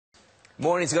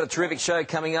Morning's got a terrific show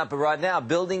coming up, but right now,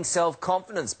 building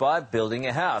self-confidence by building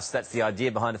a house. That's the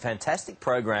idea behind a fantastic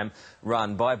program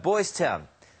run by BoysTown.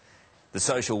 The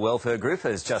social welfare group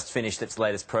has just finished its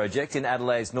latest project in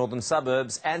Adelaide's northern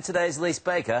suburbs, and today's Lise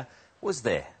Baker was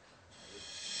there.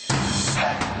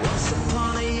 Once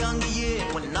upon a younger year,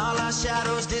 when all our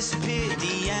shadows disappeared,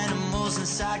 the animals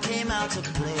inside came out to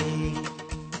play.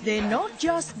 They're not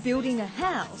just building a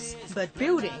house, but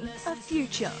building a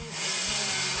future.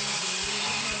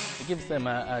 It gives them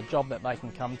a job that they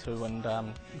can come to and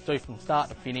do from start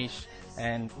to finish,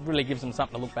 and really gives them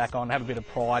something to look back on, have a bit of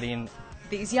pride in.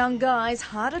 These young guys,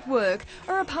 hard at work,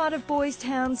 are a part of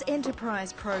BoysTown's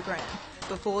enterprise program.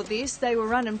 Before this, they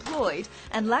were unemployed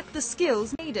and lacked the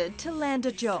skills needed to land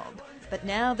a job. But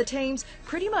now the teams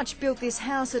pretty much built this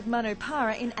house at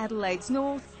Manupara in Adelaide's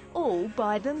north all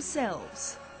by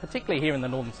themselves. Particularly here in the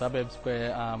northern suburbs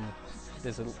where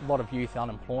there's a lot of youth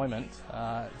unemployment,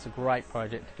 it's a great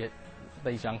project to get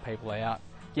these young people out,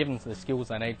 give them the skills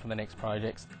they need for the next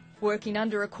projects. Working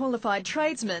under a qualified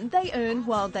tradesman, they earn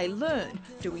while they learn,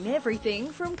 doing everything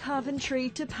from carpentry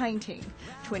to painting.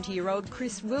 20-year-old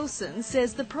Chris Wilson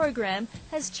says the program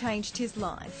has changed his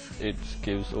life. It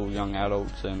gives all young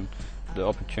adults and the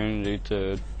opportunity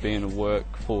to be in a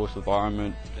workforce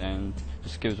environment, and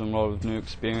just gives them a lot of new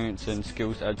experience and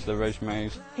skills to add to their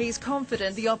resumes. He's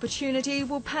confident the opportunity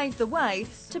will pave the way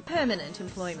to permanent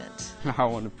employment. I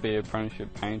want to be an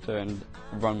apprenticeship painter and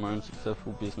run my own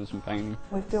successful business in painting.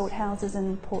 We've built houses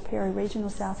in Port Pirie regional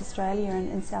South Australia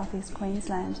and in South East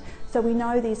Queensland, so we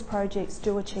know these projects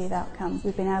do achieve outcomes.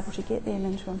 We've been able to get them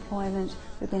into employment,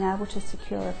 we've been able to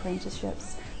secure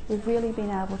apprenticeships, we've really been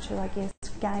able to, I guess,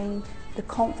 gain the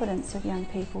confidence of young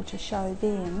people to show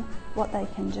them what they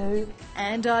can do.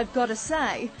 And I've got to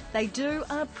say, they do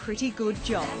a pretty good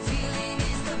job.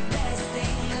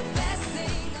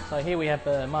 So here we have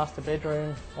the master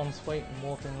bedroom, ensuite and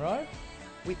walk-in robe.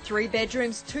 With 3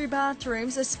 bedrooms, 2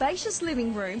 bathrooms, a spacious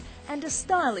living room and a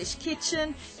stylish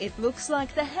kitchen, it looks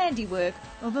like the handiwork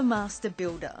of a master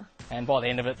builder. And by the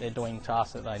end of it, they're doing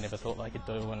tasks that they never thought they could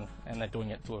do, and they're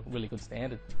doing it to a really good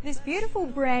standard. This beautiful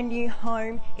brand new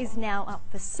home is now up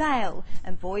for sale,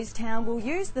 and BoysTown will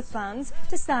use the funds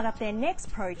to start up their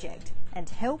next project and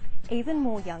help even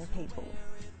more young people.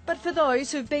 But for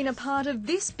those who've been a part of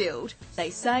this build,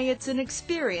 they say it's an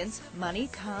experience money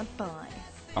can't buy.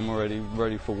 I'm already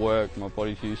ready for work, my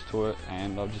body's used to it,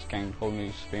 and I've just gained a whole new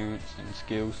experience and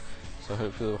skills, so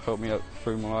hopefully it'll help me out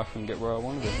through my life and get where I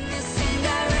want to be.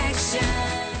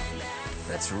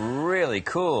 That's really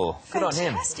cool. Good on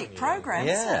him. Fantastic program,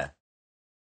 Yeah. isn't it?